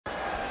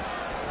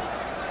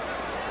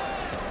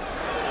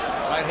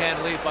Right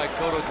hand lead by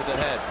Cotto to the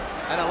head.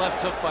 And a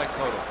left hook by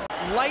Cotto.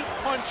 Light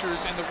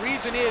punchers, and the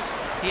reason is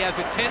he has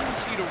a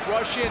tendency to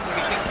rush in when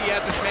he thinks he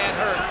has his man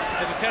hurt,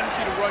 has a tendency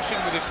to rush in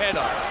with his head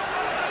up.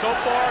 So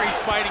far, he's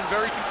fighting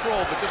very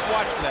controlled, but just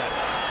watch that.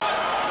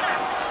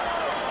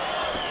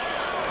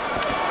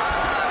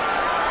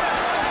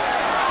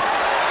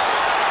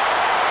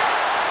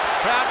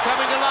 Crowd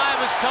coming alive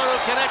as Cotto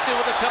connected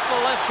with a couple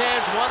of left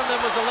hands. One of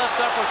them was a left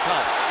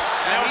uppercut.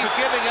 And he's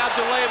giving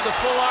Abdulaev the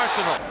full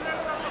arsenal.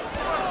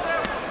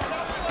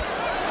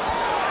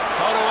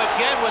 Cotto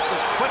again with the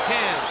quick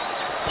hands.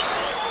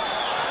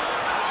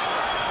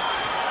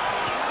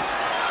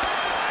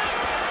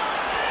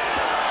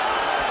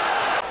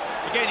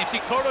 Again, you see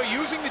Cotto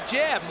using the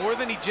jab more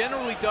than he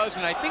generally does,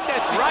 and I think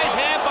that's right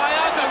hand by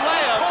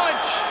Abdulaev.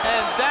 Punch!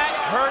 And that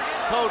hurt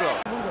Cotto.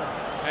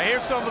 Now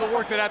here's some of the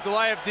work that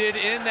Abdulaev did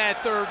in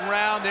that third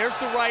round. There's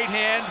the right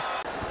hand.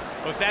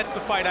 Because that's the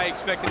fight I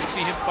expected to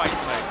see him fight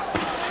tonight.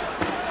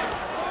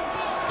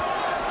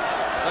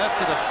 Left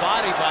to the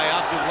body by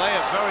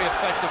Abdulaev. Very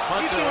effective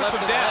punch. He's doing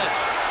some damage.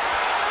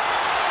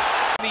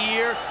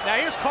 Now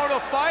here's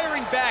Cotto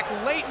firing back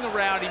late in the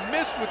round. He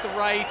missed with the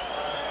right,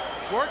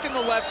 working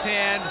the left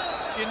hand.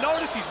 You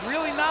notice he's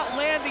really not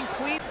landing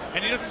clean,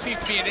 and he doesn't seem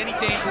to be in any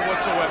danger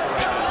whatsoever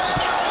right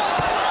now.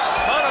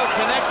 Cotto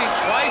connecting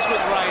twice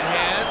with right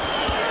hands.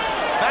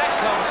 Back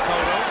comes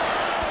Cotto.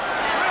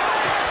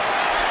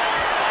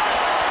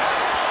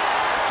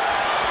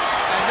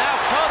 And now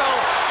Cotto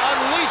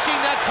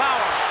unleashing that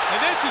power. And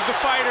this is the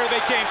fighter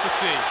they came to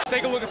see. Let's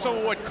take a look at some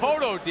of what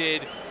Cotto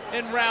did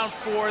in round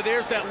 4.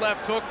 There's that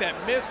left hook that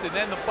missed, and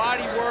then the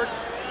body work.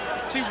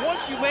 See,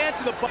 once you land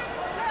to the body.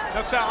 Now,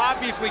 Sal,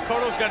 obviously,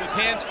 Cotto's got his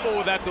hands full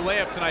with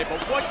Abdulaev tonight,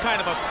 but what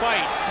kind of a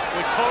fight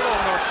would Cotto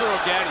and Arturo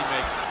Gatti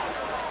make?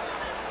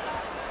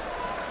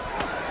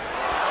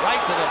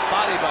 Right to the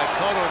body by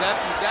Cotto.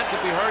 That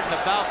could be heard in the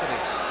balcony.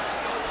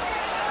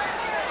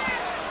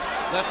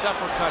 Left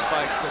uppercut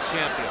by the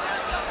champion.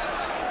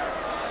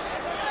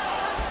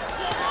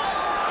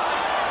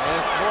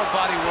 There's more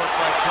body work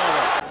by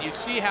Cotto. You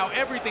see how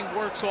everything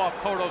works off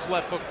Cotto's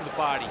left hook to the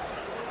body.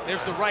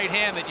 There's the right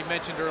hand that you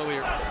mentioned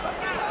earlier.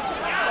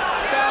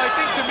 Sal, I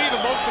think to me the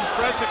most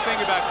impressive thing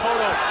about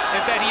Cotto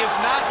is that he has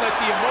not let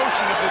the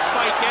emotion of this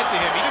fight get to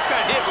him. He just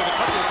got hit with a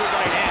couple of good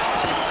right hands.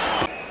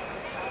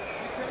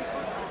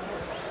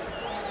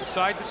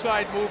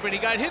 Side-to-side movement. He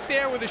got hit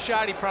there with a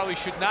shot he probably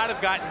should not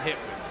have gotten hit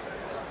with.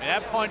 And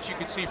that punch you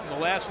can see from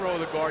the last row of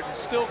the guard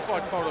still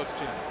caught Cotto's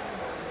chin.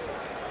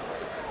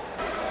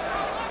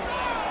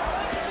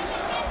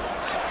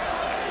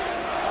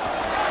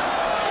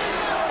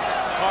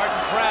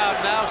 Pardon crowd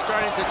now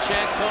starting to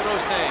chant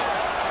Cotto's name.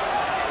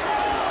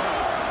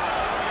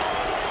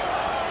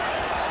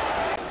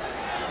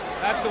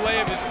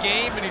 Abdulaev is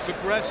game and he's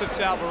aggressive,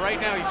 Sal, but right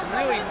now he's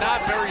really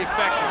not very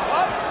effective.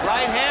 Oh.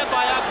 Right hand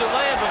by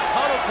Abdulaev, but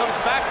Cotto comes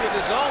back with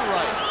his own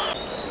right.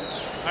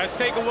 Let's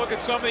take a look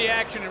at some of the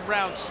action in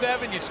round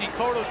 7. You see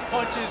Cotto's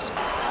punches.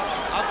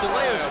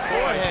 Abdulaev's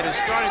forehead is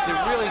starting to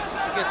really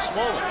get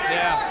swollen.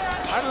 Yeah.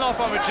 I don't know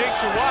if I'm a jinx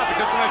or what, but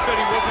just when I said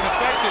he wasn't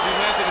effective, he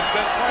landed his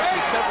best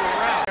punches several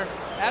rounds.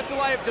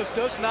 Abdulaev just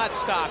does not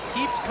stop,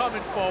 keeps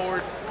coming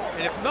forward,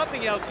 and if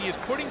nothing else, he is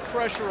putting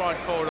pressure on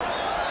Cotto.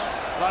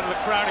 A lot of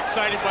the crowd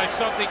excited by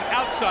something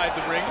outside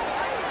the ring.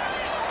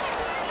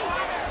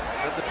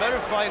 But the better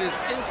fight is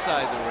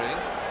inside the ring.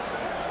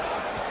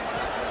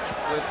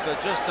 With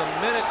just a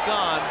minute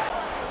gone.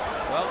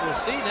 Well, we'll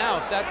see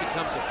now if that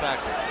becomes a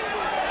factor.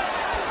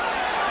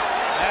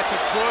 That's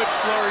a good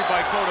flurry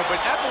by Cotto, but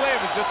Abdulaev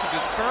is just a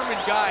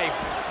determined guy.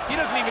 He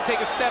doesn't even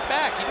take a step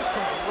back. He just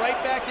comes right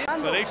back in.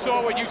 So they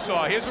saw what you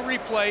saw. Here's a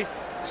replay.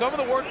 Some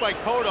of the work by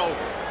Cotto.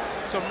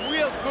 Some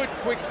real good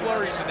quick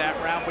flurries in that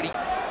round, but he...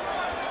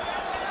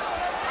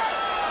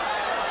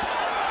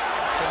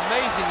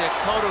 Amazing that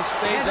Cotto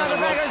stays on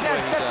the ropes the way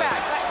he does.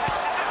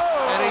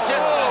 And he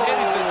just got hit.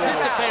 He's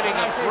anticipating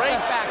a break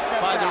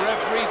by the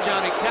referee,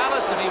 Johnny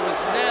Callis, and he was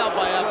nailed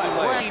by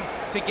Abdulaev.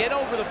 To get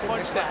over the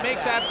punch that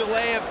makes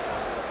Abdulaev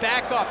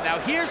back up.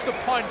 Now here's the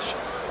punch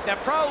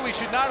that probably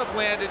should not have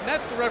landed, and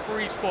that's the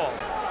referee's fault.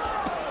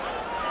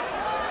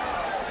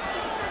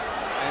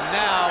 And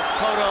now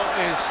Cotto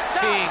is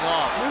teeing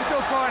off.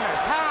 Neutral corner.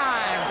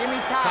 Time. Give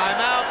me time.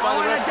 Timeout by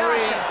the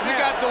referee. I think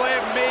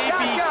Abdulaev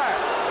maybe...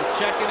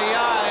 Check in the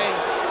eye.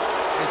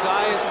 His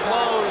eye is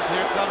closed.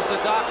 Here comes the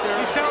doctor.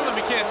 He's telling him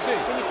he can't see.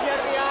 Can you see out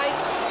of the